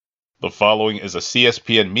The following is a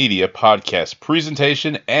CSPN Media podcast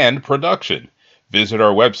presentation and production. Visit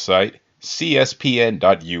our website,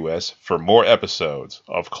 cspn.us, for more episodes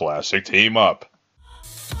of Classic Team Up.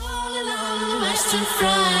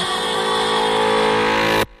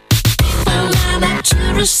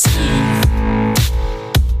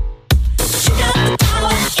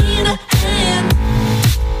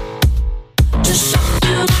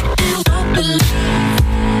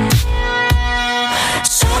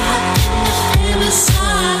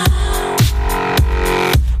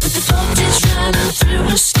 Through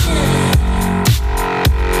her skin,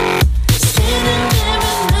 standing there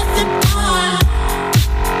with nothing on.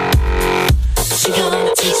 She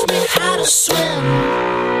gonna teach me how to swim.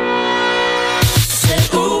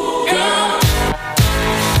 Said, ooh, girl,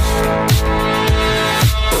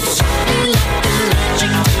 shot me like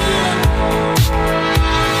electric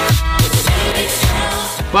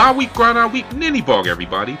eel. Bye week, grind on week, ninny bog,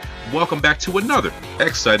 everybody. Welcome back to another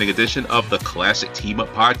exciting edition of the Classic Team Up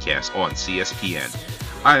podcast on CSPN.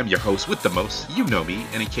 I am your host with the most, you know me,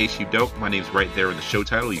 and in case you don't, my name's right there in the show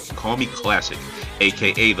title. You can call me Classic,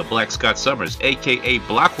 aka the Black Scott Summers, aka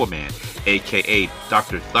Blackaman, aka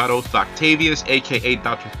Dr. Thotto Thoctavius, aka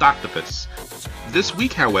Dr. Thoctopus. This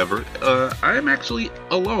week, however, I am actually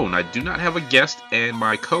alone. I do not have a guest, and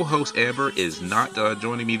my co-host Amber is not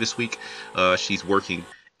joining me this week. She's working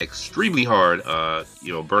extremely hard,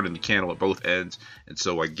 burning the candle at both ends, and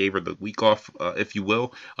so I gave her the week off, if you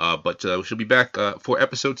will, but she'll be back for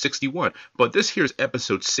episode 61. But this here's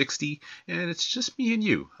episode 60, and it's just me and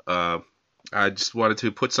you. I just wanted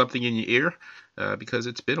to put something in your ear, because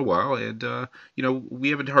it's been a while, and we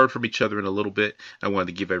haven't heard from each other in a little bit. I wanted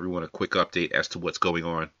to give everyone a quick update as to what's going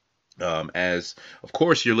on. As of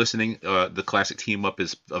course you're listening, the Classic Team Up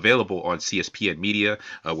is available on CSPN Media.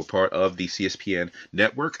 We're part of the CSPN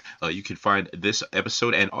network. You can find this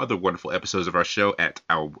episode and other wonderful episodes of our show at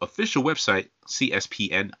our official website,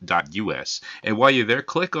 cspn.us. And while you're there,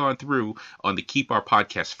 click on through on the Keep Our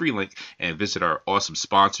Podcast free link and visit our awesome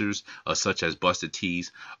sponsors, such as Busted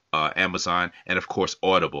Tees, Amazon, and of course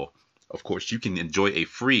Audible. Of course, you can enjoy a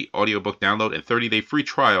free audiobook download and 30-day free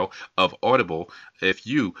trial of Audible if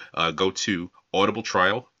you go to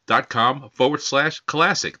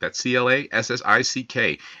audibletrial.com/classic. That's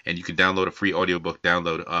CLASSICK. And you can download a free audiobook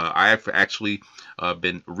download. I've actually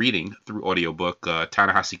been reading through audiobook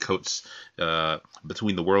Ta-Nehisi Coates'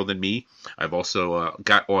 Between the World and Me. I've also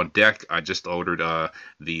got on deck, I just ordered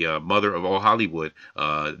the Mother of All Hollywood,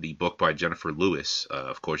 the book by Jennifer Lewis.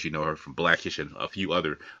 Of course, you know her from Blackish and a few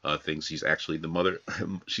other things. She's actually the mother.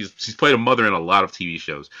 she's played a mother in a lot of TV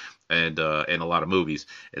shows and a lot of movies.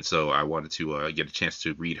 And so I wanted to get a chance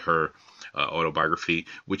to read her autobiography,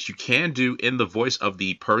 which you can do in the voice of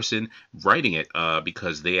the person writing it,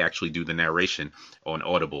 because they actually do the narration on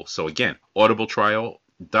Audible. So again,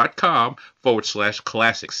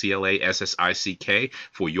 audibletrial.com/classic, CLASSICK,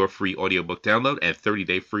 for your free audiobook download and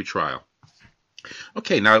 30-day free trial.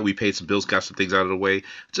 Okay, now that we paid some bills, got some things out of the way,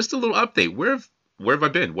 just a little update. Where have I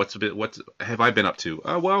been? What have I been up to?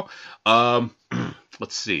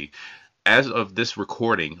 Let's see. As of this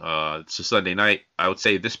recording, it's a Sunday night. I would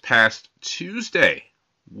say this past Tuesday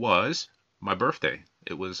was my birthday.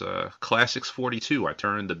 It was Classics 42. I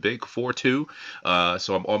turned the big 4-2,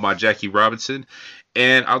 so I'm on my Jackie Robinson.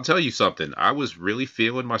 And I'll tell you something. I was really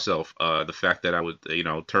feeling myself. The fact that I would,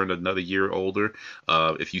 turn another year older.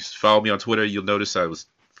 If you follow me on Twitter, you'll notice I was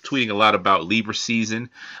tweeting a lot about Libra season,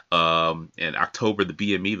 and October, the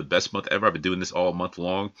BME, the best month ever. I've been doing this all month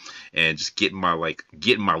long, and just getting my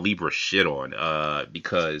Libra shit on,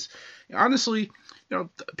 because honestly,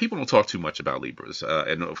 people don't talk too much about Libras,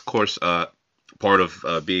 and of course, part of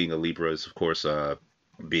being a Libra is, of course,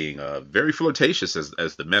 being very flirtatious,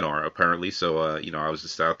 as the men are, apparently. So I was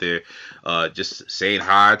just out there just saying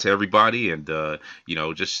hi to everybody, and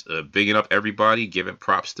just bigging up everybody, giving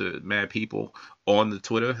props to mad people on the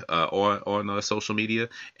Twitter, on social media,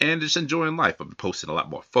 and just enjoying life. I've been posting a lot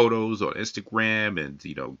more photos on Instagram, and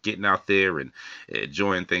getting out there and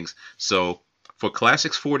enjoying things. So for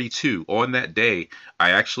Classics 42, on that day, I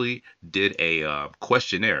actually did a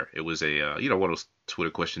questionnaire. It was a one of those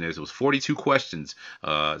Twitter questionnaires. It was 42 questions.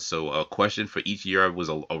 So a question for each year I was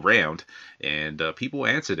around, and people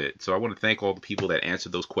answered it. So I want to thank all the people that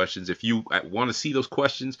answered those questions. If you want to see those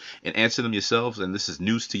questions and answer them yourselves, and this is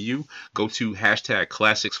news to you, go to hashtag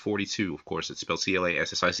Classics42. Of course, it's spelled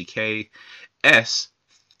CLASSICKS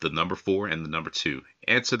the number 4 and the number 2.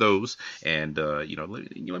 Answer those, and let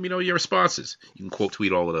me know your responses. You can quote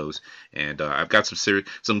tweet all of those, and I've got some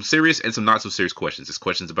serious and some not so serious questions. There's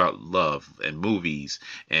questions about love and movies,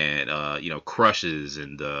 and crushes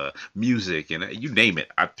and music, and you name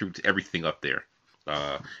it. I threw everything up there.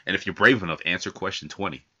 And if you're brave enough, answer question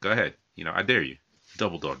 20. Go ahead. I dare you.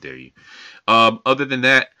 Double dog dare you. Other than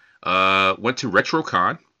that, went to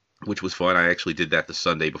RetroCon, which was fun. I actually did that the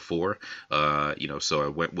Sunday before, so I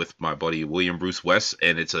went with my buddy William Bruce West,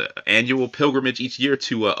 and it's an annual pilgrimage each year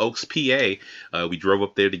to Oaks, PA. We drove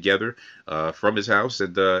up there together from his house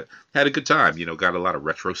and had a good time. Got a lot of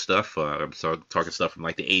retro stuff. So talking stuff from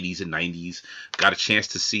like the 80s and 90s. Got a chance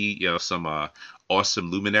to see some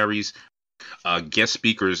awesome luminaries. Guest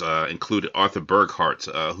speakers included Arthur Burghart,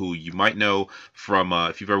 who you might know from,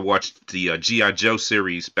 if you've ever watched the G.I. Joe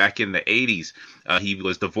series back in the 80s, he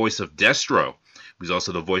was the voice of Destro. He was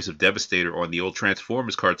also the voice of Devastator on the old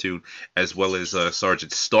Transformers cartoon, as well as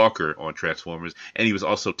Sergeant Stalker on Transformers, and he was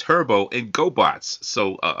also Turbo in GoBots,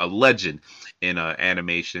 so a legend in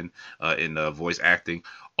animation, in voice acting.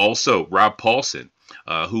 Also, Rob Paulson,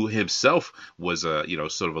 who himself was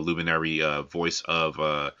sort of a luminary voice of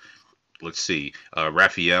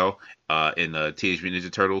Raphael in Teenage Mutant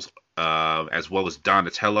Ninja Turtles, as well as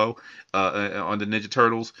Donatello on the Ninja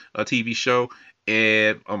Turtles TV show.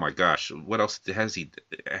 And oh my gosh, what else has he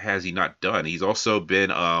not done? He's also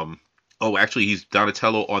been he's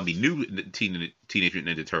Donatello on the new Teenage Mutant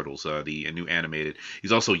Ninja Turtles, the new animated.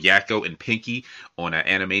 He's also Yakko and Pinky on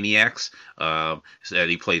Animaniacs.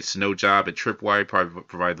 He played Snowjob and Tripwire,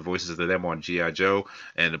 provided the voices of them on G.I. Joe,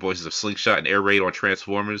 and the voices of Slingshot and Air Raid on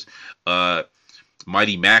Transformers.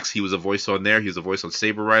 Mighty Max, he was a voice on there. He was a voice on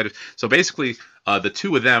Saber Rider. So basically, the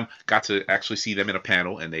two of them got to actually see them in a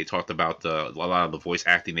panel, and they talked about a lot of the voice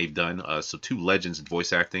acting they've done. So two legends in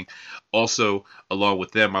voice acting. Also, along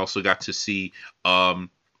with them, I also got to see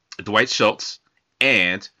Dwight Schultz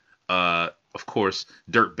and, of course,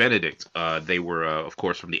 Dirk Benedict. They were, of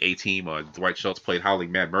course, from the A-Team. Dwight Schultz played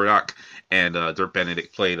Howling Mad Murdoch, and Dirk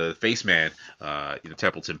Benedict played Face Man,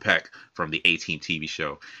 Templeton Peck from the A-Team TV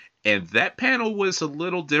show. And that panel was a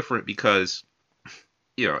little different because,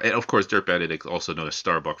 and of course, Dirk Benedict, also known as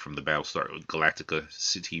Starbuck from the Battlestar Galactica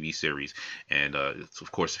TV series. And,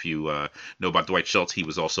 of course, if you know about Dwight Schultz, he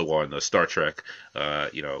was also on Star Trek.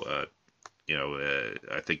 I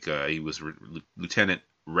think he was Lieutenant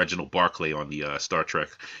Reginald Barclay on the Star Trek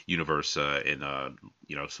universe in,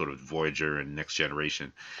 sort of Voyager and Next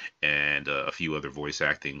Generation, and a few other voice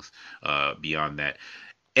actings beyond that.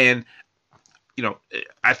 And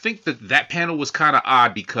I think that panel was kind of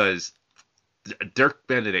odd because Dirk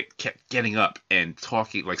Benedict kept getting up and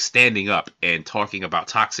talking, like standing up and talking about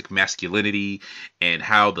toxic masculinity and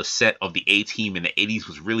how the set of the A-Team in the 80s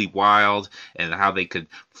was really wild and how they could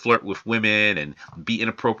flirt with women and be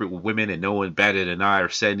inappropriate with women and no one batted an eye or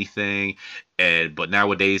said anything. But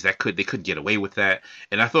nowadays they could get away with that.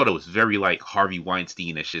 And I thought it was very like Harvey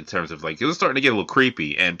Weinstein-ish in terms of like, it was starting to get a little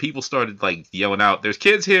creepy and people started like yelling out, "There's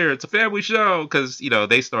kids here. It's a family show." Cause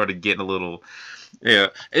they started getting a little, yeah.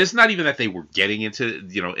 It's not even that they were getting into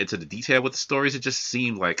the detail with the stories. It just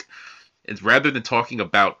seemed like, it's rather than talking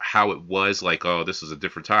about how it was like, oh, this was a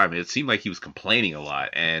different time, it seemed like he was complaining a lot.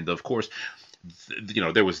 And of course,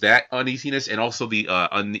 there was that uneasiness, and also the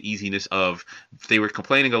uneasiness of, they were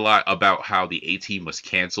complaining a lot about how the A-Team was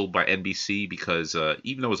canceled by NBC because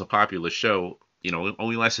even though it was a popular show, it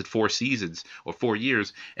only lasted 4 seasons or 4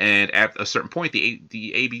 years, and at a certain point,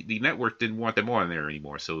 the network didn't want them on there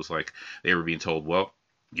anymore. So it was like they were being told, well,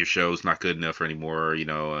 your show's not good enough anymore,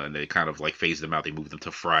 and they kind of like phased them out. They moved them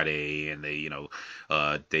to Friday, and they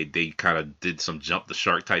kind of did some jump the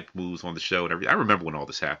shark type moves on the show and everything. I remember when all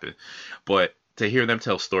this happened, but to hear them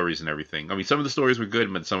tell stories and everything, I mean, some of the stories were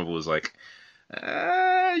good, but some of it was like,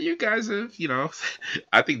 you guys have,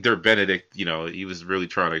 I think Dirk Benedict, he was really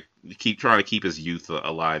trying to keep his youth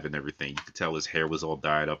alive and everything. You could tell his hair was all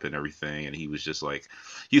dyed up and everything, and he was just like,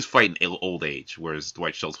 he was fighting old age, whereas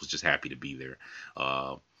Dwight Schultz was just happy to be there.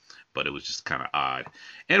 But it was just kind of odd.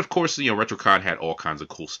 And of course, RetroCon had all kinds of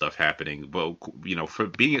cool stuff happening. But, for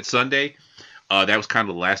being at Sunday, that was kind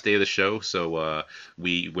of the last day of the show. So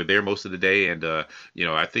we were there most of the day. And,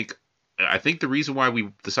 I think the reason why we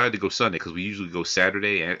decided to go Sunday, because we usually go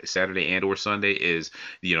Saturday and or Sunday, is,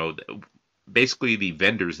 basically the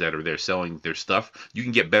vendors that are there selling their stuff, you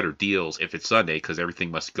can get better deals if it's Sunday because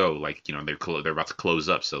everything must go. Like, they're about to close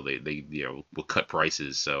up, so they will cut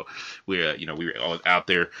prices. So we were all out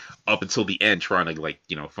there up until the end trying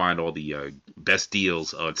to find all the best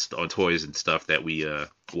deals on toys and stuff that we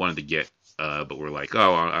wanted to get But we're like,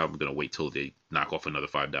 oh, I'm gonna wait till they knock off another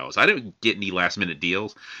 $5. I didn't get any last minute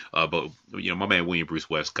deals, but my man William Bruce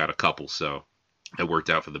West got a couple, so it worked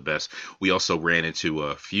out for the best. We also ran into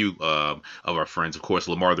a few of our friends. Of course,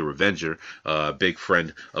 Lamar the Revenger, big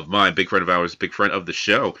friend of mine, big friend of ours, big friend of the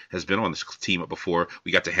show, has been on this team up before.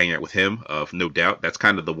 We got to hang out with him, no doubt. That's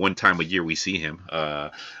kind of the one time a year we see him.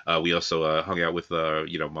 We also hung out with,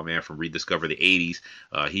 my man from Rediscover the 80s.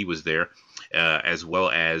 He was there, as well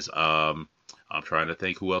as, I'm trying to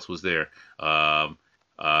think who else was there.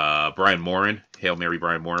 Brian Morin, Hail Mary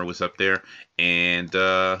Brian Morin was up there. And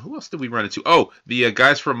who else did we run into? Oh, the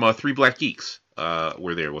guys from Three Black Geeks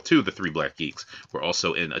were there. Well, two of the Three Black Geeks were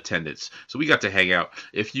also in attendance. So we got to hang out.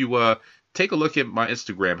 If you take a look at my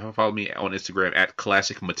Instagram, follow me on Instagram at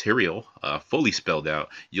Classic Material, fully spelled out,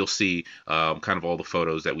 you'll see kind of all the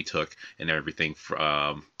photos that we took and everything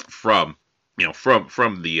from the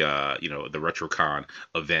the RetroCon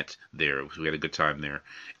event there. We had a good time there.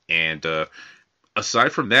 And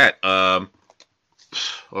aside from that,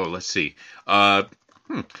 let's see.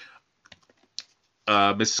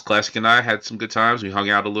 Mrs. Classick and I had some good times. We hung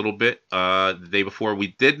out a little bit the day before. We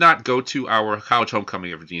did not go to our college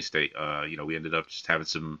homecoming at Virginia State. We ended up just having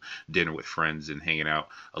some dinner with friends and hanging out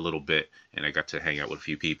a little bit. And I got to hang out with a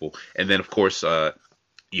few people. And then, of course, on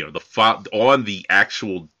the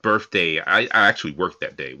actual birthday, I actually worked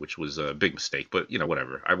that day, which was a big mistake, but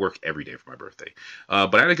whatever. I work every day for my birthday.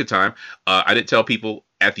 But I had a good time. I didn't tell people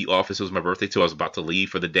at the office it was my birthday till I was about to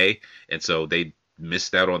leave for the day. And so they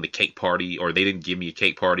missed out on the cake party, or they didn't give me a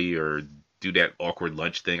cake party or do that awkward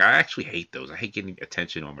lunch thing. I actually hate those. I hate getting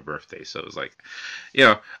attention on my birthday. So it was like,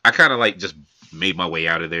 I kind of like just made my way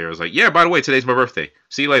out of there. I was like, yeah, by the way, today's my birthday.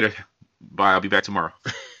 See you later. Bye. I'll be back tomorrow.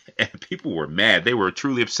 And people were mad. They were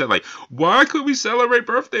truly upset. Like, why could we celebrate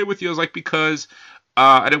birthday with you? I was like, because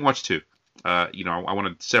I didn't want you to. I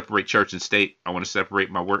want to separate church and state. I want to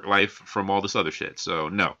separate my work life from all this other shit. So,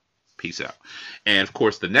 no. Peace out. And, of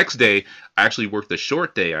course, the next day, I actually worked a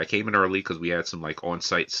short day. I came in early because we had some,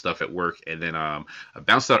 on-site stuff at work. And then I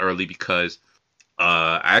bounced out early because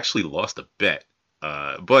I actually lost a bet.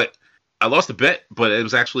 But I lost a bet, but it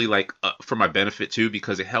was actually for my benefit too,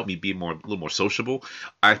 because it helped me be a little more sociable.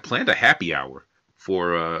 I planned a happy hour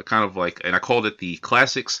for kind of and I called it the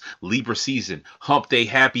Classics Libra Season Hump Day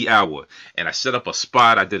Happy Hour. And I set up a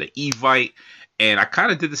spot. I did an Evite, and I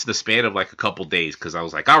kind of did this in the span of a couple days because I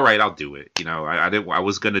was like, all right, I'll do it. I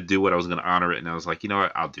was going to do it. I was going to honor it. And I was like, you know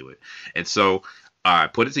what, I'll do it. And so I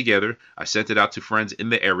put it together. I sent it out to friends in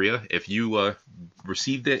the area. If you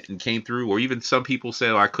received it and came through, or even some people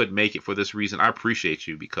said, I couldn't make it for this reason, I appreciate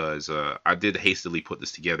you, because I did hastily put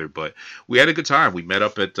this together. But we had a good time. We met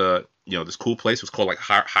up at this cool place. It was called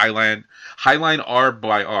Highline R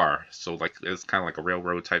by R. So it's kind of like a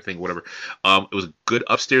railroad type thing, whatever. It was a good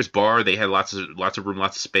upstairs bar. They had lots of room,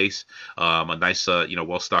 lots of space. A nice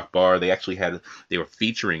well-stocked bar. They were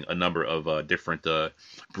featuring a number of different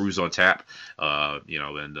brews on tap. Some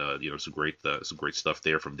great stuff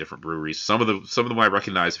there from different breweries. Some of them I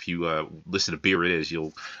recognize. If you listen to Beer It Is,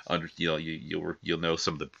 you'll know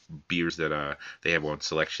some of the beers that they have on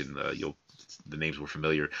selection. The names were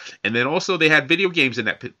familiar. And then also they had video games in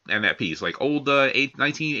that piece, like old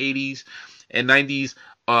 1980s and 90s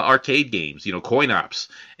arcade games, coin ops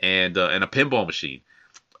and a pinball machine.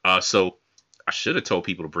 So I should have told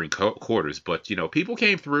people to bring quarters, but people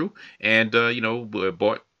came through and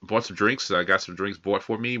bought some drinks. I got some drinks bought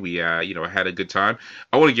for me. We had a good time.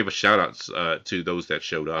 I want to give a shout out to those that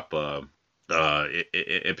showed up.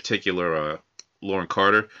 In particular, Lauren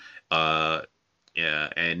Carter.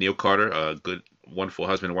 And Neil Carter, a good, wonderful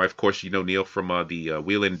husband and wife. Of course, Neil from the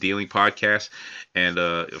Wheeling and Dealing podcast, and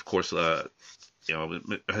of course,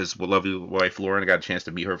 his lovely wife Lauren. I got a chance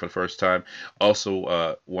to meet her for the first time.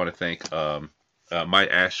 Also, want to thank my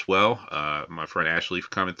Ashwell, my friend Ashley, for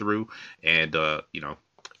coming through, and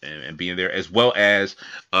and being there, as well as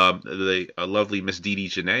the lovely Miss Dee Dee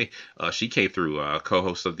Janae. She came through,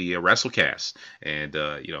 co-host of the WrestleCast, and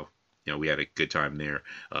we had a good time there,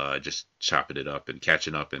 just chopping it up and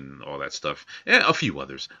catching up and all that stuff, and a few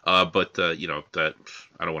others. But that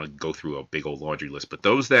I don't want to go through a big old laundry list. But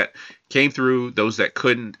those that came through, those that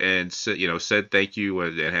couldn't, and said thank you,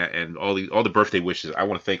 and all the birthday wishes. I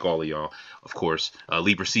want to thank all of y'all. Of course,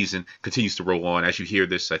 Libra season continues to roll on. As you hear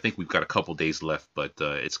this, I think we've got a couple days left, but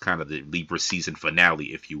it's kind of the Libra season finale,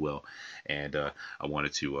 if you will. And I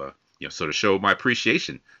wanted to sort of show my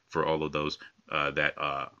appreciation for all of those that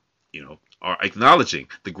are acknowledging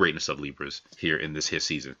the greatness of Libras here in this his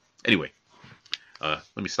season. Anyway, let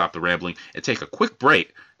me stop the rambling and take a quick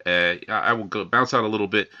break. I will bounce out a little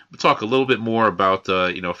bit, talk a little bit more about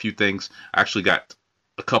a few things. I actually got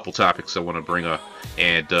a couple topics I want to bring up,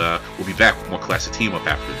 and we'll be back with more Classic Team Up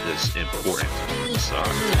after this important massage.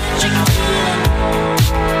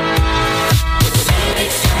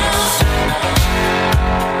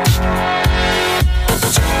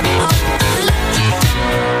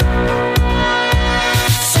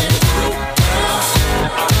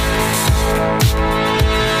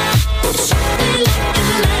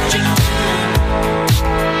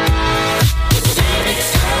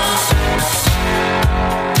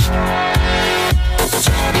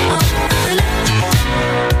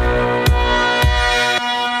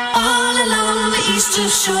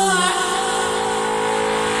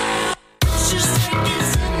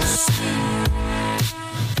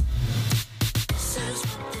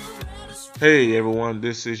 Hey everyone,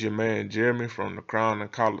 this is your man Jeremy from the Crown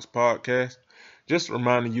and Collars podcast. Just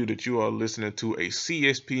reminding you that you are listening to a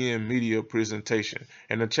CSPN media presentation,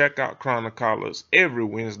 and to check out Crown and Collars every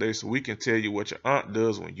Wednesday so we can tell you what your aunt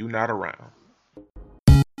does when you're not around.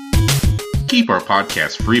 Keep our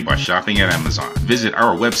podcast free by shopping at Amazon. Visit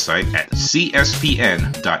our website at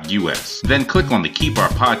cspn.us. Then click on the Keep Our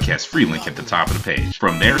Podcast Free link at the top of the page.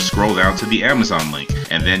 From there, scroll down to the Amazon link,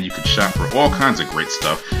 and then you can shop for all kinds of great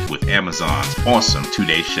stuff with Amazon's awesome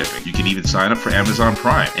 2-day shipping. You can even sign up for Amazon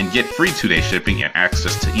Prime and get free 2-day shipping and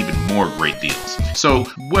access to even more great deals. So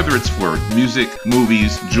whether it's for music,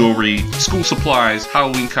 movies, jewelry, school supplies,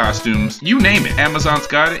 Halloween costumes, you name it, Amazon's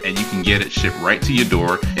got it, and you can get it shipped right to your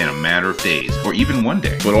door in a matter of days or even one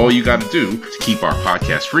day. But all you got to do to keep our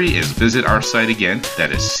podcast free is visit our site again.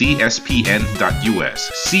 That is cspn.us.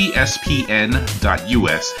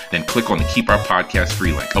 cspn.us. Then click on the Keep Our Podcast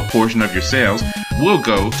Free link. A portion of your sales will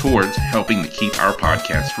go towards helping to keep our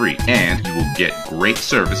podcast free, and you will get great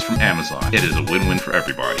service from Amazon. It is a win-win for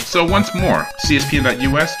everybody. So once more,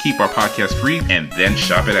 cspn.us, keep our podcast free, and then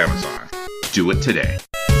shop at Amazon. Do it today.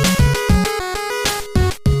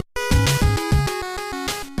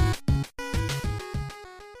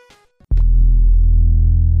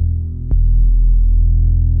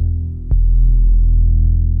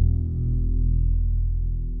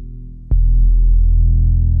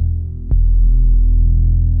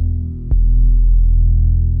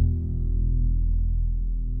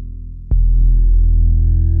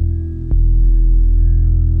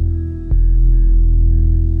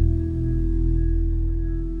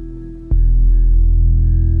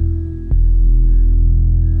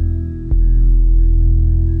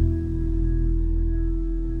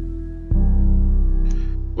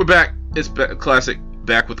 We're back. It's Classic,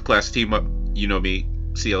 back with the Classic Team Up. You know me,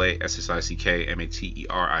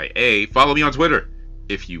 ClassickMateria. Follow me on Twitter,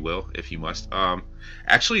 if you will, if you must.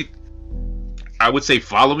 Actually, I would say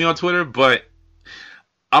follow me on Twitter, but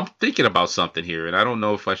I'm thinking about something here, and I don't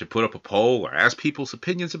know if I should put up a poll or ask people's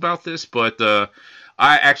opinions about this, but I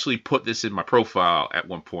actually put this in my profile at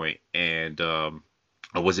one point, and I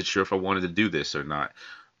wasn't sure if I wanted to do this or not.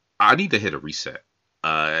 I need to hit a reset,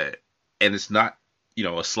 and it's not,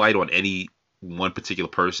 a slight on any one particular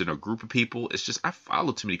person or group of people. It's just I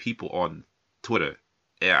follow too many people on Twitter.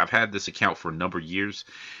 Yeah, I've had this account for a number of years,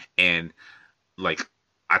 and I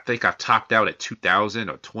think I topped out at 2,000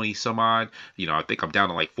 or 20 some odd. I think I'm down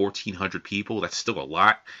to 1,400 people. That's still a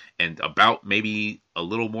lot, and about maybe a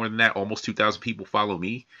little more than that, almost 2,000 people follow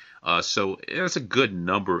me. So it's a good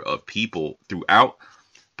number of people throughout.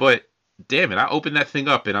 But damn it, I opened that thing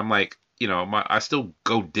up, and I'm like, I still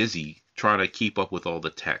go dizzy trying to keep up with all the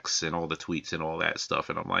texts and all the tweets and all that stuff.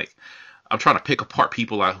 And I'm like, I'm trying to pick apart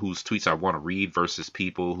people out whose tweets I want to read versus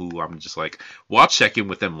people who I'm just like, well, I'll check in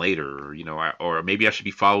with them later, or maybe I should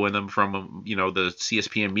be following them from, the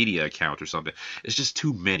CSPN media account or something. It's just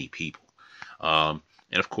too many people. And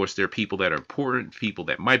of course, there are people that are important, people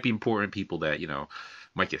that might be important, people that,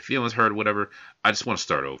 might get feelings hurt or whatever. I just want to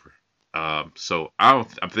start over. So I'm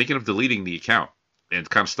thinking of deleting the account and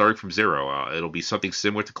kind of starting from zero. It'll be something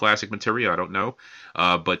similar to Classic Materia, I don't know.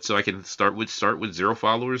 But so I can start with 0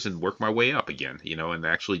 followers and work my way up again, and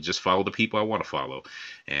actually just follow the people I want to follow.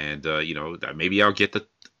 And, maybe I'll get to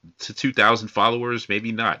 2,000 followers,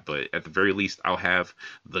 maybe not. But at the very least, I'll have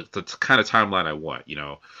the kind of timeline I want,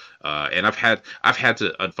 And I've had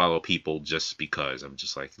to unfollow people just because I'm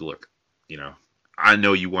just like, look, I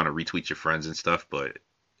know you want to retweet your friends and stuff, but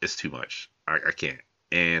it's too much. I can't.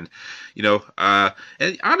 And,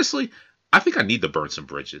 and honestly, I think I need to burn some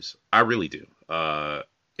bridges. I really do.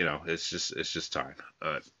 It's just time.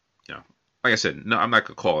 Like I said, no, I'm not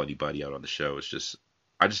going to call anybody out on the show. It's just,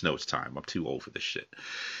 I just know it's time. I'm too old for this shit.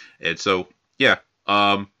 And so, yeah,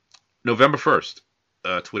 November 1st,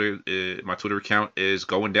 my Twitter account is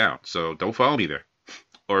going down. So don't follow me there.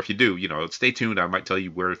 or if you do, stay tuned. I might tell you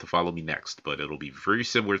where to follow me next, but it'll be very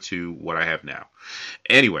similar to what I have now.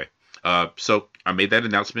 Anyway, so I made that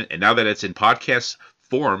announcement, and now that it's in podcast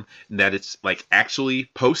form, and that it's like actually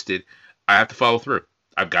posted, I have to follow through.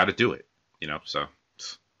 I've got to do it, so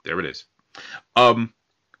there it is. I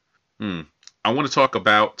want to talk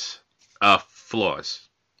about flaws,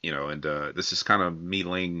 and this is kind of me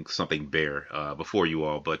laying something bare before you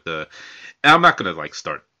all, but and I'm not gonna like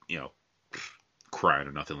start, crying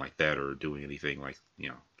or nothing like that, or doing anything like,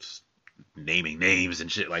 just naming names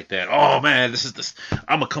and shit like that. Oh man, this.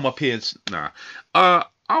 I'm gonna come up here.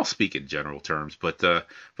 I'll speak in general terms, but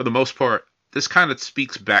for the most part, this kind of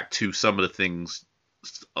speaks back to some of the things,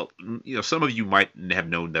 some of you might have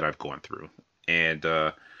known that I've gone through, and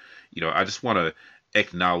I just want to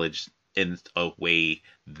acknowledge in a way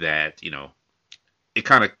that it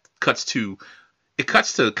kind of cuts to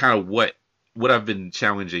kind of what I've been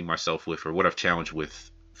challenging myself with, or what I've challenged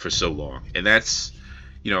with for so long, and that's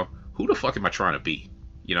who the fuck am I trying to be?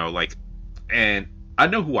 And I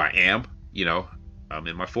know who I am. I'm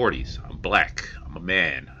in my 40s. I'm black. I'm a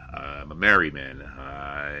man. I'm a married man.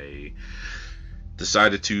 I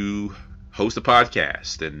decided to host a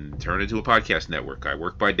podcast and turn into a podcast network. I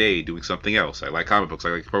work by day doing something else. I like comic books. I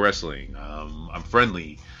like pro wrestling. I'm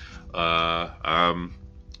friendly. I'm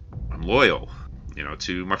loyal,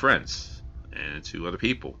 to my friends and to other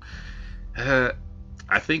people. I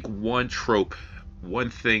think one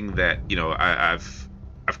thing that I've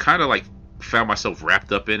kind of like found myself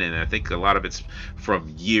wrapped up in, and I think a lot of it's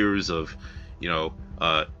from years of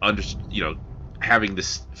having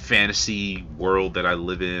this fantasy world that I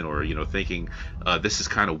live in, or thinking this is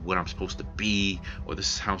kind of what I'm supposed to be, or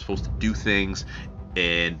this is how I'm supposed to do things,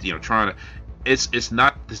 and trying to. It's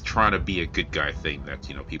not this trying to be a good guy thing that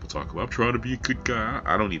people talk about. I'm trying to be a good guy.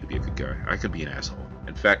 I don't need to be a good guy. I can be an asshole.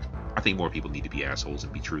 In fact, I think more people need to be assholes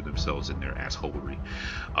and be true to themselves in their assholery.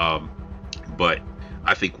 But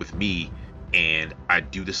I think with me, and I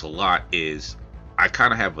do this a lot, is I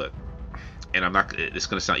kind of have and I'm not. It's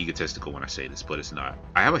going to sound egotistical when I say this, but it's not.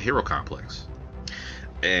 I have a hero complex,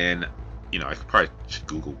 and I could probably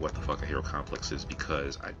Google what the fuck a hero complex is,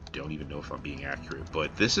 because I don't even know if I'm being accurate.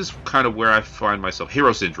 But this is kind of where I find myself.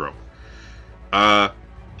 Hero syndrome.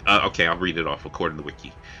 Okay, I'll read it off according to the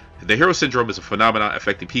wiki. The hero syndrome is a phenomenon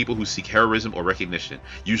affecting people who seek heroism or recognition,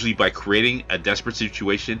 usually by creating a desperate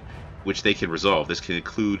situation which they can resolve. This can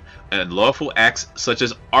include unlawful acts such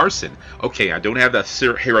as arson. Okay, I don't have that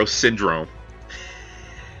hero syndrome.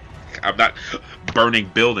 I'm not burning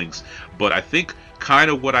buildings, but I think kind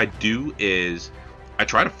of what I do is I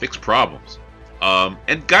try to fix problems.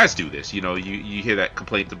 And guys do this, you hear that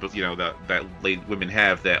complaint, that women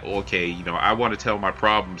have, that, okay, I want to tell my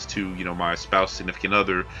problems to, my spouse, significant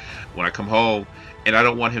other when I come home, and I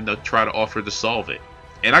don't want him to try to offer to solve it.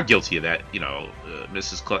 And I'm guilty of that.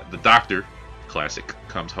 The doctor, Classick,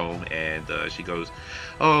 comes home, and she goes,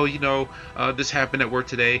 oh, this happened at work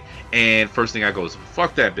today, and first thing I go is,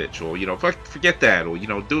 fuck that bitch, or, forget that, or,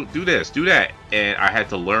 do this, do that. And I had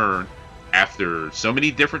to learn, after so many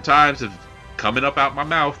different times of coming up out my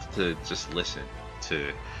mouth, to just listen,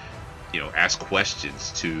 to ask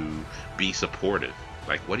questions, to be supportive.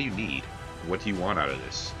 Like, what do you need? What do you want out of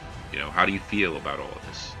this? How do you feel about all of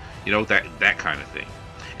this? That kind of thing.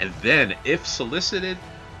 And then, if solicited,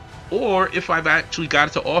 or if I've actually got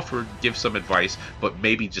it to offer, give some advice, but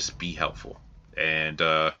maybe just be helpful. And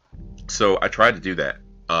so I try to do that.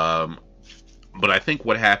 But I think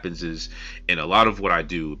what happens is, in a lot of what I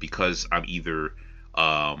do, because I'm either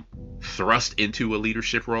thrust into a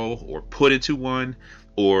leadership role or put into one,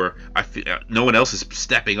 or I feel no one else is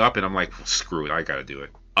stepping up, and I'm like, well, screw it, I gotta do it.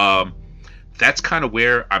 That's kind of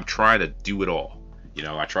where I'm trying to do it all.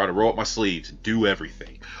 I try to roll up my sleeves and do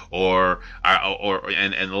everything, and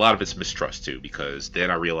a lot of it's mistrust too, because then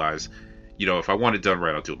I realize, if I want it done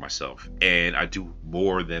right, I'll do it myself, and I do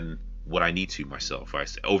more than what I need to myself. I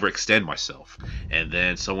overextend myself, and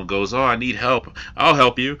then someone goes, oh, I need help, I'll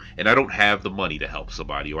help you, and I don't have the money to help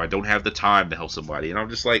somebody, or I don't have the time to help somebody, and I'm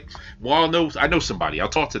just like, well, I know somebody, I'll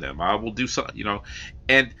talk to them, I will do something,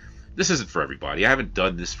 and this isn't for everybody. I haven't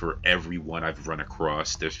done this for everyone I've run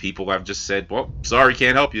across. There's people I've just said, well, sorry,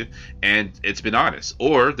 can't help you, and it's been honest.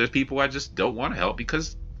 Or there's people I just don't want to help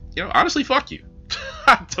because, honestly, fuck you.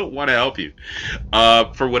 I don't want to help you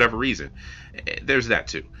for whatever reason. There's that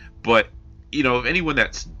too. But, if anyone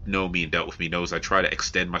that's known me and dealt with me knows I try to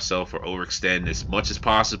extend myself or overextend as much as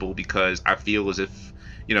possible, because I feel as if,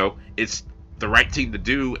 it's the right thing to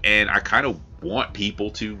do, and I kind of want people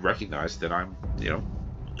to recognize that I'm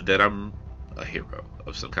a hero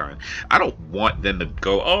of some kind. I don't want them to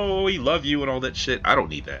go, oh, we love you and all that shit. I don't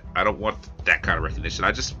need that. I don't want that kind of recognition.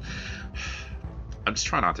 I'm just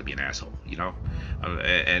trying not to be an asshole, you know.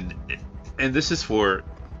 And this is for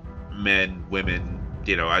men, women.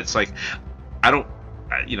 You know, it's like I don't.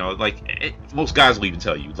 You know, like most guys will even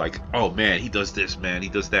tell you, like, oh man, he does this, man, he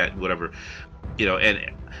does that, whatever. You know,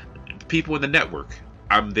 and people in the network,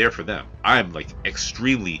 I'm there for them. I'm like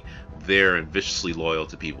extremely there and viciously loyal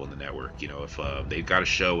to people in the network. You know, if they've got a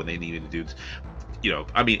show and they need to do, you know,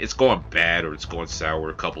 I mean, it's going bad or it's going sour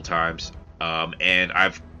a couple times, and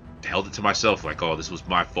I've held it to myself like, oh, this was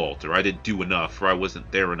my fault, or I didn't do enough, or I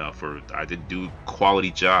wasn't there enough, or I didn't do a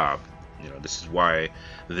quality job. You know, this is why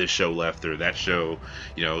this show left, or that show,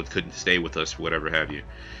 you know, couldn't stay with us, whatever have you.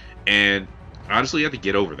 And honestly, you have to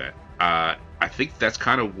get over that. I think that's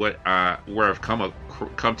kind of what where I've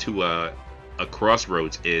come to a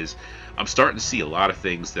crossroads is I'm starting to see a lot of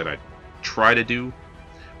things that I try to do,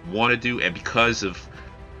 want to do, and because of,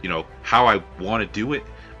 you know, how I want to do it,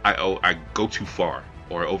 I go too far,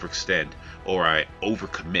 or I overextend, or I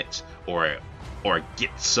overcommit, or I get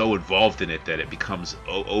so involved in it that it becomes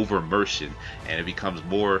over immersion and it becomes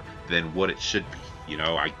more than what it should be. You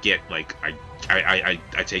know, I get like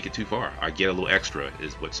I take it too far. I get a little extra,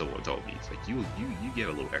 is what someone told me. It's like you get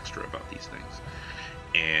a little extra about these things,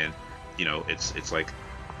 and you know, it's like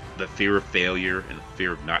the fear of failure and the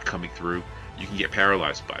fear of not coming through. You can get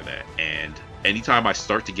paralyzed by that, and anytime I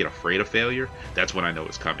start to get afraid of failure, that's when I know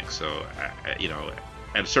it's coming. So you know,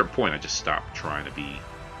 at a certain point, I just stop trying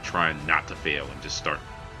not to fail and just start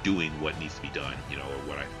doing what needs to be done, you know, or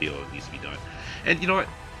what I feel needs to be done. And you know what?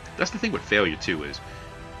 That's the thing with failure too, is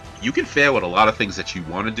you can fail at a lot of things that you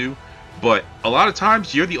want to do, but a lot of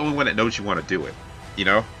times you're the only one that knows you want to do it, you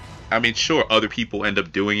know? I mean, sure, other people end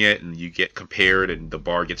up doing it and you get compared and the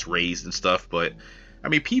bar gets raised and stuff, but I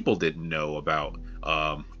mean, people didn't know about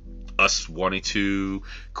us wanting to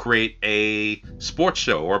create a sports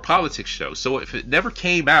show or a politics show. So if it never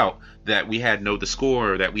came out that we had Know the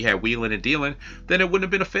Score, or that we had Wheeling and Dealing, then it wouldn't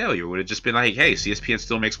have been a failure. It would have just been like, hey, CSPN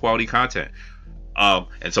still makes quality content.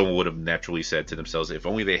 And someone would have naturally said to themselves, if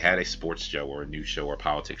only they had a sports show or a news show or a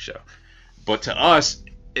politics show. But to us,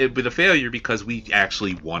 it'd been a failure because we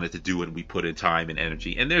actually wanted to do it and we put in time and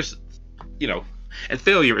energy. And there's, you know, and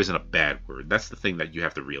failure isn't a bad word. That's the thing that you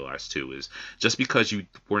have to realize too, is just because you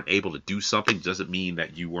weren't able to do something doesn't mean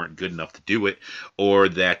that you weren't good enough to do it, or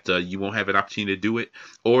that you won't have an opportunity to do it,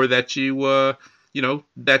 or that you know,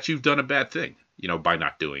 that you've done a bad thing, you know, by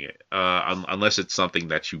not doing it. Unless it's something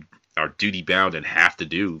that you are duty bound and have to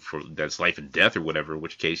do for that's life and death or whatever, in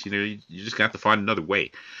which case, you know, you just have to find another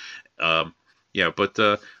way. Yeah, but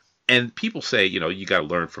and people say, you know, you got to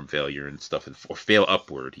learn from failure and stuff, or fail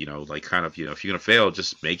upward, you know, like kind of, you know, if you're going to fail,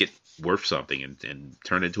 just make it worth something and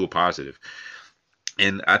turn it into a positive.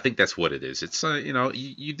 And I think that's what it is. It's, you know,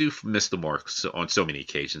 you do miss the mark on so many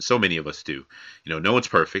occasions. So many of us do. You know, no one's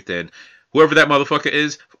perfect. And whoever that motherfucker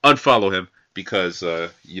is, unfollow him, because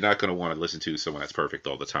you're not going to want to listen to someone that's perfect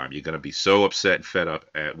all the time. You're going to be so upset and fed up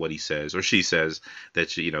at what he says or she says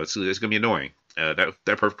that, you know, it's going to be annoying. That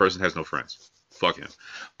perfect person has no friends. Fuck him.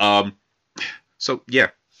 So yeah,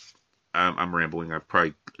 I'm rambling. I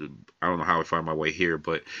don't know how I find my way here,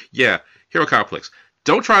 but yeah, hero complex.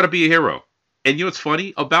 Don't try to be a hero. And you know what's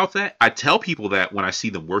funny about that? I tell people that when I see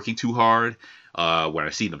them working too hard, when I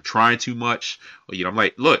see them trying too much, you know, I'm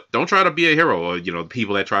like, look, don't try to be a hero. Or, you know,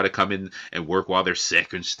 people that try to come in and work while they're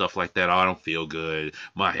sick and stuff like that. Oh, I don't feel good.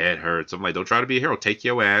 My head hurts. I'm like, don't try to be a hero. Take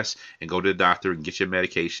your ass and go to the doctor and get your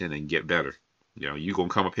medication and get better. You know, you gonna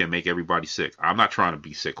come up here and make everybody sick. I'm not trying to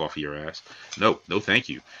be sick off of your ass. No, thank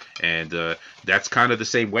you. And that's kind of the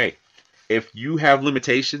same way. If you have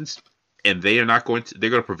limitations and they're going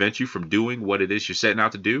to prevent you from doing what it is you're setting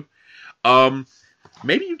out to do,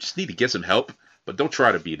 maybe you just need to get some help. But don't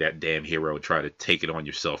try to be that damn hero and try to take it on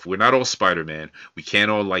yourself. We're not all Spider-Man. We can't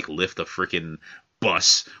all like lift a freaking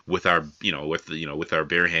bus with our, with our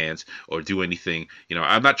bare hands or do anything. You know,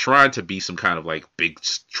 I'm not trying to be some kind of like big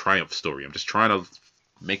triumph story. I'm just trying to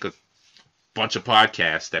make a bunch of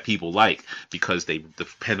podcasts that people like because they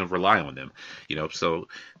depend and rely on them. You know, so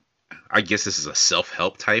I guess this is a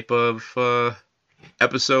self-help type of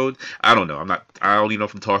episode. I don't know. I don't even know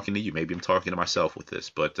if I'm talking to you. Maybe I'm talking to myself with this,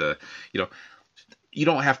 but you know, you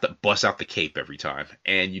don't have to bust out the cape every time,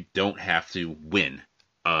 and you don't have to win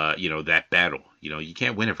that battle. You know, you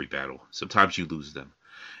can't win every battle. Sometimes you lose them.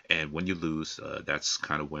 And when you lose, that's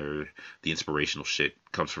kind of where the inspirational shit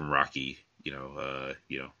comes from Rocky.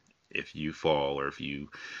 If you fall or if you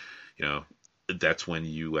that's when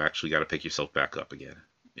you actually got to pick yourself back up again.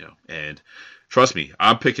 You know, and trust me,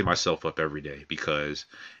 I'm picking myself up every day because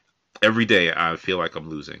every day I feel like I'm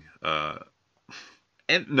losing.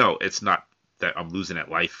 And no, it's not that I'm losing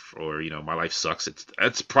at life or my life sucks.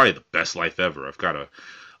 It's probably the best life ever. I've got a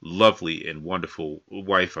lovely and wonderful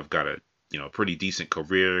wife. I've got a pretty decent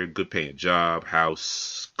career, good paying job,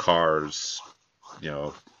 house, cars, you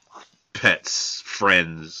know, pets,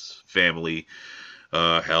 friends, family,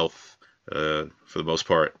 health. For the most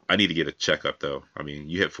part, I need to get a checkup though. I mean,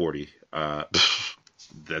 you hit 40.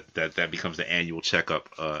 That becomes the annual checkup.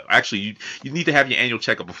 Actually, you need to have your annual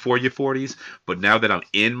checkup before your 40s. But now that I'm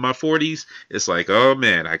in my 40s, it's like, oh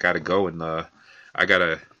man, I gotta go and I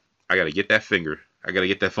gotta get that finger. I gotta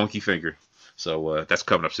get that funky finger. So that's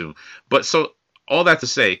coming up soon. But so all that to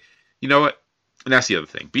say, you know what? And that's the other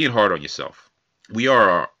thing: being hard on yourself. We are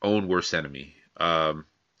our own worst enemy.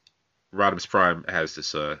 Rodimus Prime has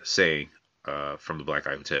this saying from the Black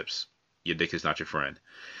Guy Who Tips: "Your dick is not your friend."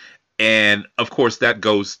 And of course, that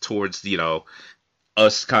goes towards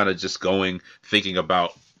us kind of just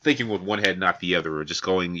thinking with one head, not the other, or just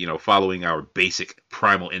going following our basic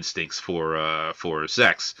primal instincts for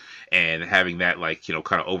sex, and having that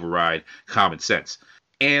kind of override common sense.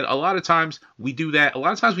 And a lot of times we do that. A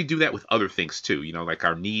lot of times we do that with other things too. Like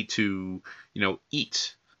our need to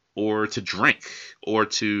eat or to drink or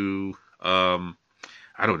to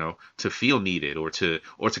I don't know, to feel needed or to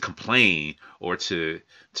complain or to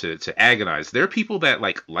agonize. There are people that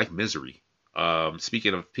like misery.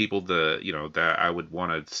 Speaking of people that I would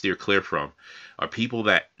want to steer clear from, are people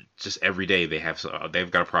that just every day they've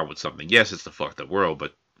got a problem with something. Yes, it's the fucked up world,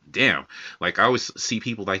 but damn, I always see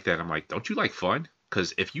people like that. I'm like, don't you like fun?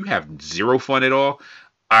 Because if you have zero fun at all,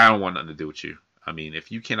 I don't want nothing to do with you. I mean, if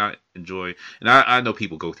you cannot enjoy, and I know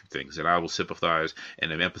people go through things, and I will sympathize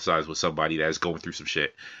and empathize with somebody that is going through some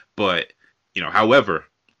shit. But, however,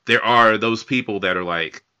 there are those people that are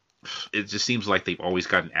like, it just seems like they've always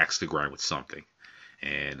got an axe to grind with something.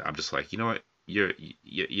 And I'm just like, you know what?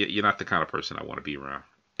 You're not the kind of person I want to be around.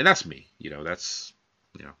 And that's me. That's,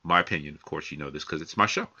 my opinion. Of course, you know this because it's my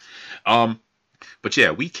show. But yeah,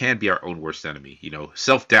 we can be our own worst enemy.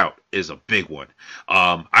 Self-doubt is a big one.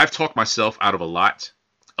 I've talked myself out of a lot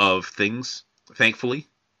of things, thankfully,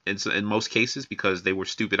 in most cases, because they were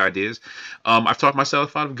stupid ideas. I've talked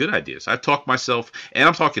myself out of good ideas. I've talked myself, and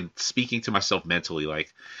I'm speaking to myself mentally,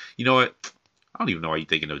 like, you know what? I don't even know why you're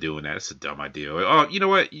thinking of doing that. It's a dumb idea. Or, oh, you know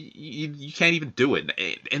what? You can't even do it,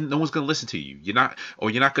 and no one's gonna listen to you. You're not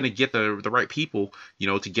gonna get the right people,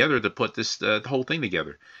 together to put this the whole thing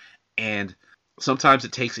together. And sometimes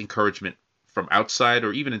it takes encouragement from outside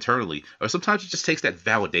or even internally, or sometimes it just takes that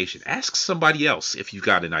validation. Ask somebody else if you've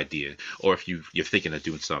got an idea or if you're thinking of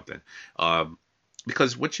doing something.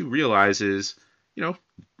 Because what you realize is,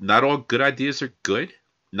 not all good ideas are good.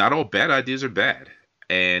 Not all bad ideas are bad.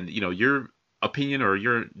 And, your opinion or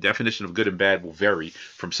your definition of good and bad will vary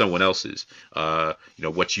from someone else's.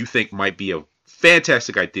 What you think might be a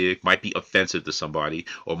fantastic idea might be offensive to somebody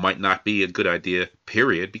or might not be a good idea,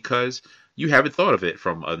 period, because you haven't thought of it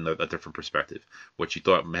from a different perspective. What you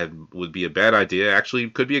thought would be a bad idea actually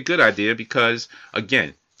could be a good idea because,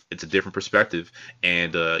 again, it's a different perspective,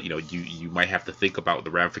 and you might have to think about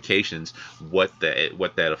the ramifications, what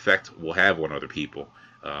that effect will have on other people,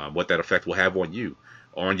 what that effect will have on you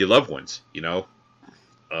or on your loved ones.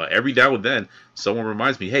 Every now and then, someone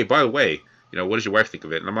reminds me, "Hey, by the way, what does your wife think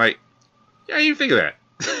of it?" And I'm like, "Yeah, I didn't even think of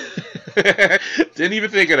that. Didn't even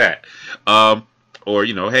think of that." Or,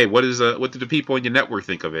 hey, what do the people in your network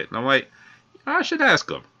think of it? And I'm like, I should ask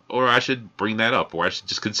them, or I should bring that up, or I should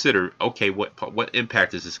just consider, okay, what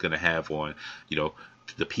impact is this going to have on,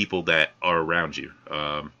 the people that are around you?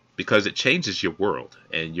 Because it changes your world,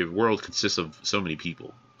 and your world consists of so many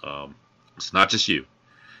people. It's not just you,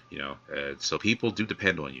 so people do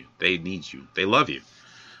depend on you. They need you. They love you.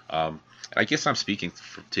 And I guess I'm speaking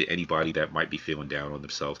to anybody that might be feeling down on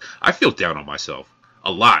themselves. I feel down on myself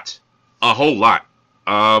a lot, a whole lot.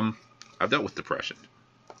 I've dealt with depression,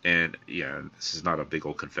 and yeah, this is not a big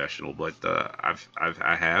old confessional, but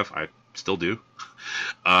I still do.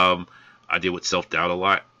 I deal with self-doubt a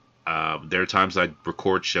lot. There are times I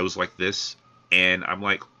record shows like this, and I'm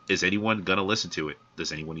like, is anyone gonna listen to it?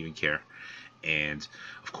 Does anyone even care? And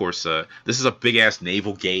of course, this is a big ass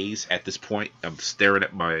navel gaze at this point. I'm staring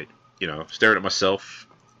at myself,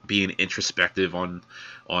 being introspective on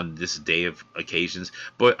this day of occasions,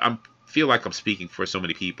 but I feel like I'm speaking for so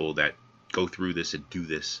many people that go through this and do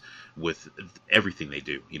this with everything they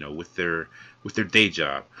do, with their day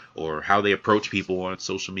job, or how they approach people on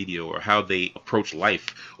social media, or how they approach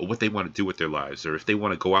life, or what they want to do with their lives, or if they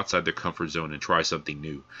want to go outside their comfort zone and try something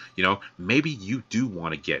new. Maybe you do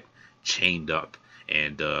want to get chained up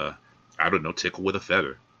and I don't know, tickle with a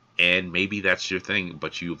feather. and maybe that's your thing,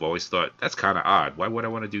 but you've always thought that's kind of odd. Why would I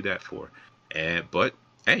want to do that for? But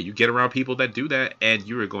hey, you get around people that do that, and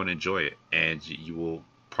you are going to enjoy it, and you will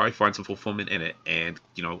probably find some fulfillment in it. And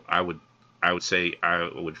I would say I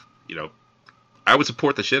would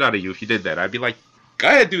support the shit out of you if you did that. I'd be like, go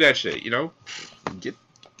ahead, do that shit.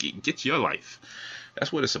 Get your life.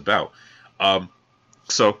 That's what it's about.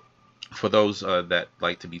 So for those that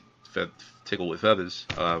like to be tickled with feathers,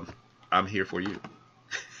 I'm here for you.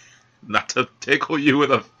 Not to tickle you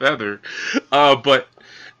with a feather, but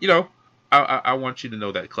I want you to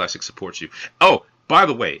know that Classick supports you. Oh, by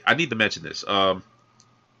the way, I need to mention this. Another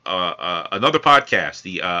podcast,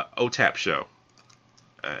 the OTAP show.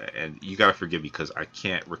 And you gotta forgive me because I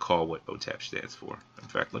can't recall what OTAP stands for. In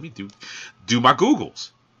fact, let me do my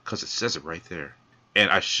Googles because it says it right there. And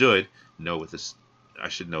I should know what this. I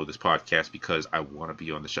should know this podcast because I want to be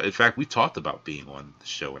on the show. In fact, we talked about being on the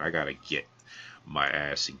show, and I gotta get my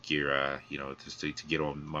ass in gear, just to get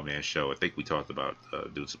on my man's show. I think we talked about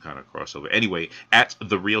doing some kind of crossover. Anyway, at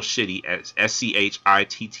The Real Shitty, at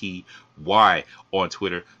SCHITTY on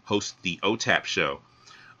Twitter, hosts the OTAP show.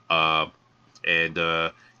 And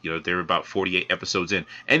they're about 48 episodes in.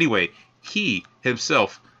 Anyway, he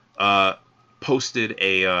himself posted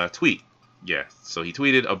a tweet. Yeah, so he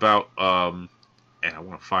tweeted about, and I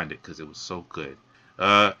want to find it because it was so good.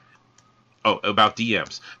 About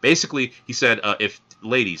DMs. Basically, he said,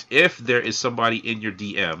 if there is somebody in your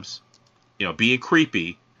DMs, being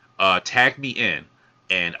creepy, tag me in,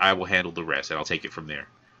 and I will handle the rest, and I'll take it from there.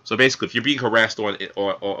 So basically, if you're being harassed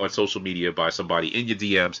on social media by somebody in your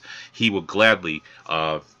DMs, he will gladly,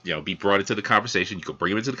 be brought into the conversation. You can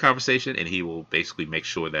bring him into the conversation, and he will basically make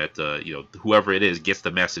sure that, whoever it is gets the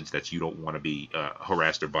message that you don't want to be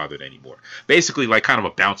harassed or bothered anymore. Basically, like kind of a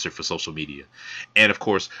bouncer for social media. And of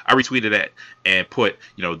course, I retweeted that and put,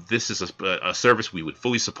 this is a service we would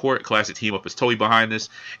fully support. Classic Team Up is totally behind this,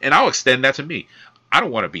 and I'll extend that to me. I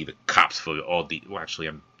don't want to be the cops for all the. Well, actually,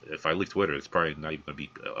 if I leak Twitter, it's probably not even going to be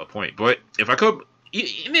a point. But if I could,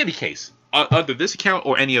 in any case, under this account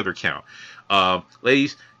or any other account,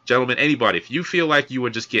 ladies, gentlemen, anybody, if you feel like you were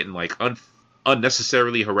just getting like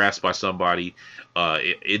unnecessarily harassed by somebody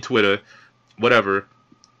in Twitter, whatever,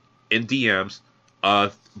 in DMs,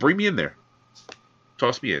 bring me in there.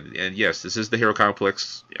 Toss me in. And yes, this is the Hero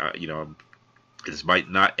Complex. This might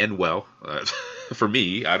not end well for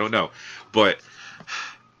me. I don't know. But,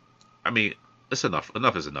 I mean, it's enough.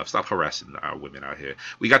 Enough is enough. Stop harassing our women out here.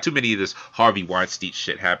 We got too many of this Harvey Weinstein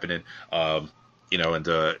shit happening. And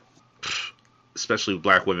especially with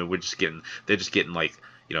black women, they're just getting like,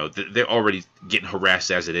 they're already getting harassed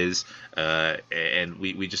as it is. And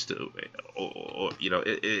we just,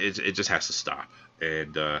 it just has to stop.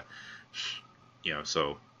 And,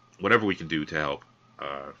 so whatever we can do to help,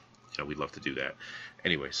 we'd love to do that.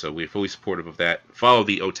 Anyway, so we're fully supportive of that. Follow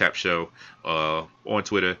the OTAP show on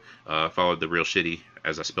Twitter. Follow The Real Shitty,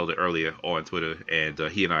 as I spelled it earlier, on Twitter. And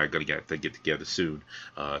he and I are going to get together soon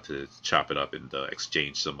to chop it up and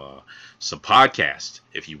exchange some podcasts,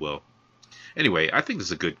 if you will. Anyway, I think this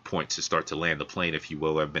is a good point to start to land the plane, if you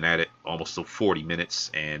will. I've been at it almost 40 minutes,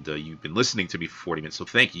 and you've been listening to me for 40 minutes, so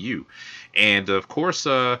thank you. And, of course,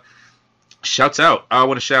 shouts out. I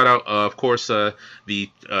want to shout out, of course, the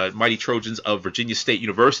mighty Trojans of Virginia State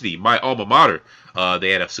University, my alma mater. They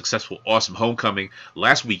had a successful, awesome homecoming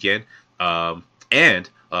last weekend. Of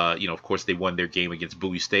course, they won their game against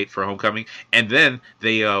Bowie State for homecoming. And then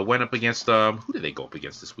they went up against, who did they go up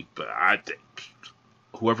against this week? But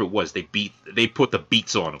whoever it was, they put the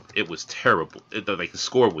beats on them. It was terrible. The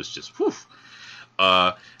score was just, whew.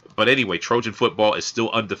 But anyway, Trojan football is still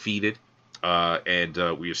undefeated. And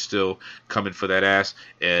we are still coming for that ass.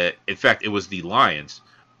 In fact, it was the Lions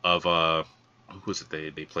of who was it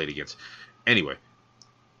they played against? Anyway,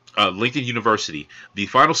 Lincoln University. The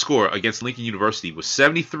final score against Lincoln University was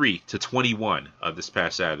 73-21 this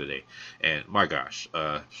past Saturday. And my gosh,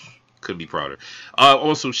 couldn't be prouder.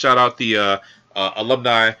 Also, shout out the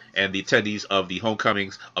alumni and the attendees of the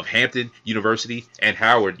homecomings of Hampton University and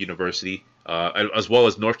Howard University. As well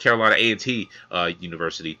as North Carolina A&T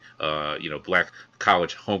University. Black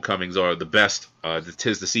college homecomings are the best.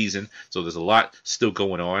 'Tis the season, so there's a lot still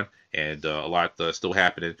going on and a lot still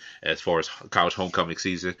happening as far as college homecoming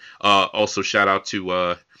season. Also, shout out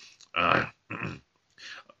to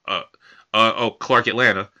Clark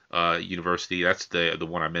Atlanta University. That's the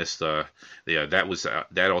one I missed. That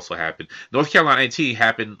also happened. North Carolina A&T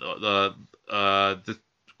happened.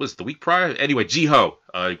 Was the week prior? Anyway, G-Ho,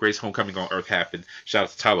 greatest homecoming on earth happened. Shout out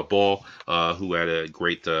to Tyler Ball, who had a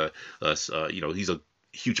great, he's a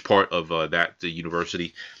huge part of the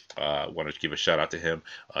university. Want to give a shout out to him.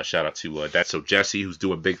 Shout out to That's So Jesse, who's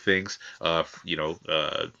doing big things.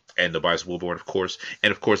 And Tobias Wilborn, of course.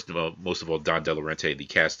 And, of course, most of all, Don DeLaurenti, the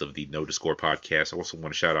cast of the No to Score podcast. I also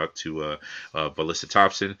want to shout out to Valissa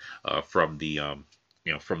Thompson from the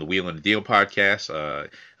from the Wheel and the Deal podcast.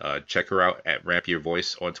 Check her out at Ramp Your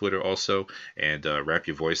Voice on Twitter also. And Ramp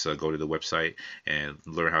Your Voice, go to the website and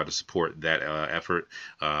learn how to support that effort.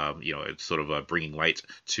 It's sort of bringing light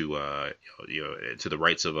to to the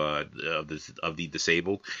rights of the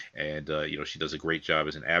disabled. And she does a great job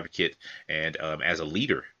as an advocate and as a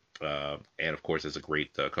leader. And of course, as a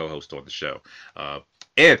great co-host on the show.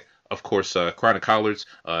 And of course, Chronic Collards,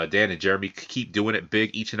 Dan and Jeremy keep doing it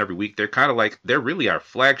big each and every week. They're really our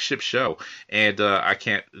flagship show. And I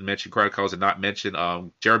can't mention Chronic Collards and not mention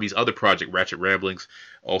Jeremy's other project, Ratchet Ramblings,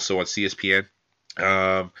 also on CSPN.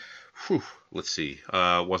 Let's see. We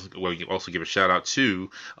also give a shout out to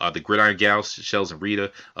the Gridiron Gals, Shells and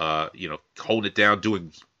Rita, holding it down,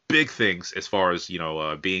 doing big things as far as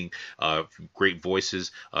being great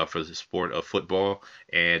voices for the sport of football,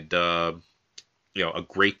 and a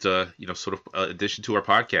great sort of addition to our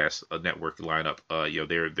podcast network lineup.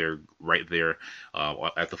 They're right there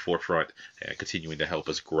at the forefront and continuing to help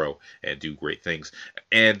us grow and do great things.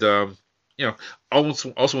 And also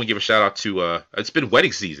want to give a shout out to it's been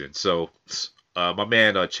wedding season, so my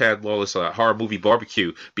man Chad Lawless, Horror Movie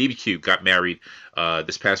Barbecue BBQ, got married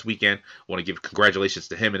this past weekend. Want to give congratulations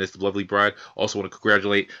to him and his lovely bride. Also want to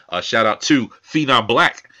congratulate, shout out to Phenom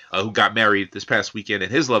Black, who got married this past weekend,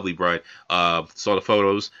 and his lovely bride. Saw the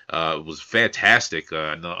photos. It was fantastic.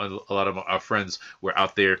 A lot of our friends were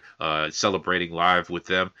out there celebrating live with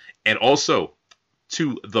them. And also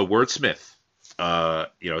to the Wordsmith.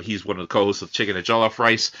 He's one of the co-hosts of Chicken and Jollof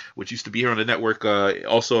Rice, which used to be here on the network.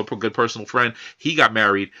 Also a good personal friend. He got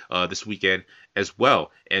married this weekend as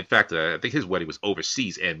well. In fact, I think his wedding was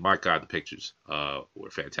overseas, and my God, the pictures were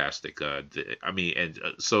fantastic.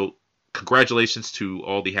 So congratulations to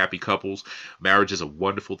all the happy couples. Marriage is a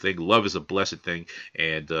wonderful thing. Love is a blessed thing,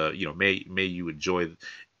 and may you enjoy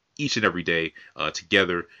each and every day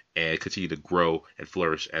together and continue to grow and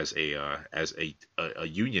flourish as a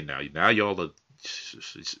union. Now y'all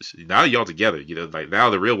together. Like now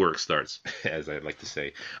the real work starts, as I like to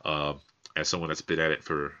say. As someone that's been at it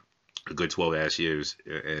for a good 12 years,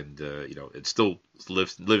 and it still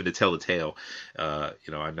living to tell the tale. I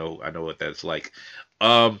know what that's like.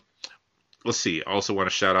 Let's see. I also want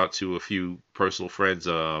to shout out to a few personal friends.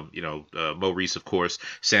 Maurice, of course,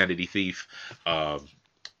 Sanity Thief. I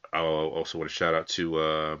also want to shout out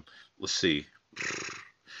to let's see.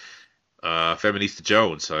 Feminista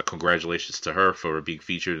Jones, congratulations to her for being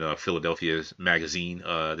featured in Philadelphia's magazine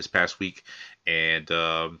this past week. And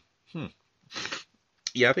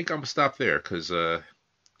yeah, I think I'm gonna stop there because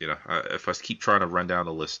if I keep trying to run down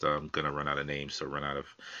the list, I'm gonna run out of names. So run out of.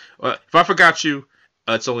 If I forgot you,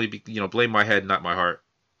 it's only blame my head, not my heart.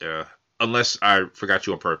 Unless I forgot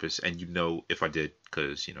you on purpose, and if I did,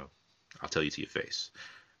 because I'll tell you to your face.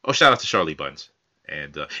 Oh, shout out to Charlie Buns.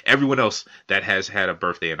 And everyone else that has had a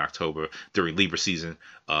birthday in October during Libra season,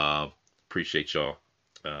 appreciate y'all.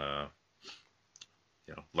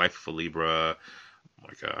 Life for Libra. Oh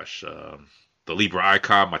my gosh, the Libra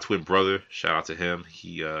icon, my twin brother. Shout out to him.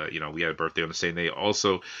 He, we had a birthday on the same day.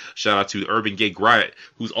 Also, shout out to Urban Gay Griot,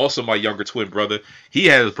 who's also my younger twin brother. He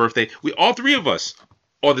had his birthday. We all three of us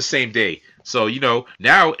on the same day. So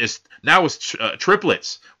now it's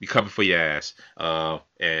triplets. We coming for your ass.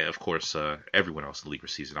 And of course, everyone else in the Libra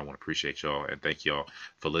season, I want to appreciate y'all and thank y'all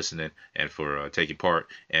for listening and for taking part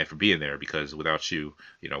and for being there, because without you,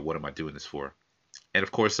 what am I doing this for? And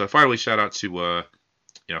of course, finally, shout out to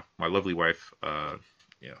my lovely wife,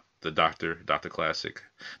 the Dr. Classick,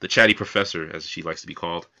 the chatty professor, as she likes to be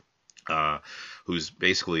called, who's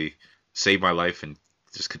basically saved my life and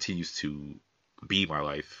just continues to be my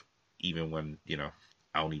life, even when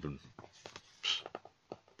I don't even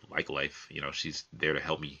like life. She's there to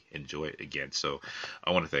help me enjoy it again. So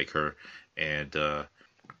I want to thank her. And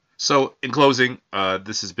so in closing,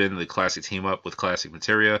 this has been the Classic Team Up with Classic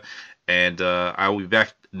Materia, and I will be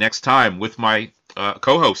back next time with my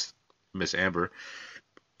co-host, Miss Amber.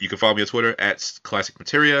 You can follow me on Twitter at Classic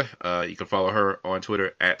Materia. You can follow her on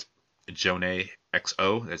Twitter at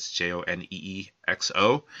JoneeXO. That's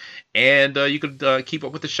JoneeXO. And you can keep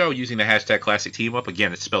up with the show using the hashtag Classic Team Up.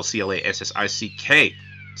 Again, it's spelled ClassickTeamup.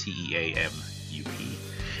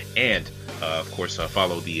 And of course,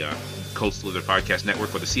 follow the Coastal Slither Podcast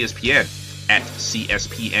Network or the CSPN at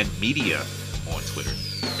CSPN Media on Twitter,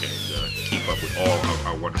 and keep up with all of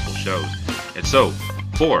our wonderful shows. And so,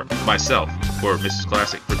 for myself, for Mrs.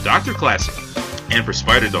 Classic, for Dr. Classic, And for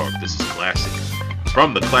Spider Dog, this is Classic.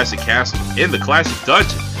 From the Classic Castle in the Classic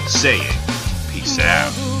Dungeon, saying, peace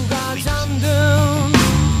out.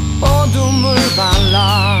 어둠을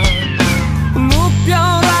발라 무별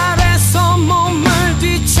아래서 몸을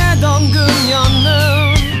뒤채던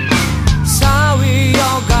그녀는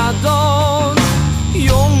사위여가던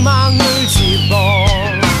욕망을 집어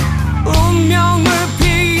운명을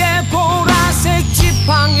피해 보라색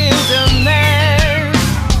지팡이 드네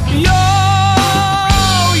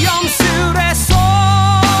염술의 손을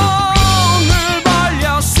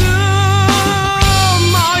벌려 숨어있는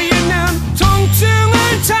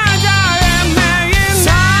통증을 찾아 헤매인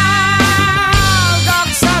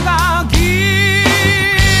사각사각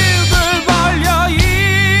입을 벌려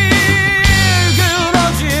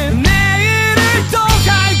일그러진 내일을 또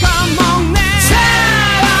갉아먹네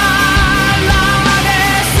찬란하게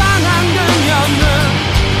산한 그녀는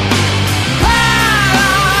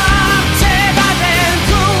파랑새가 된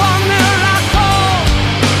구원을 낳고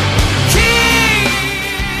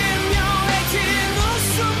기묘해진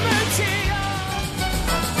웃음을 지어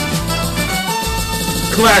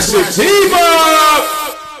Classic Team Up!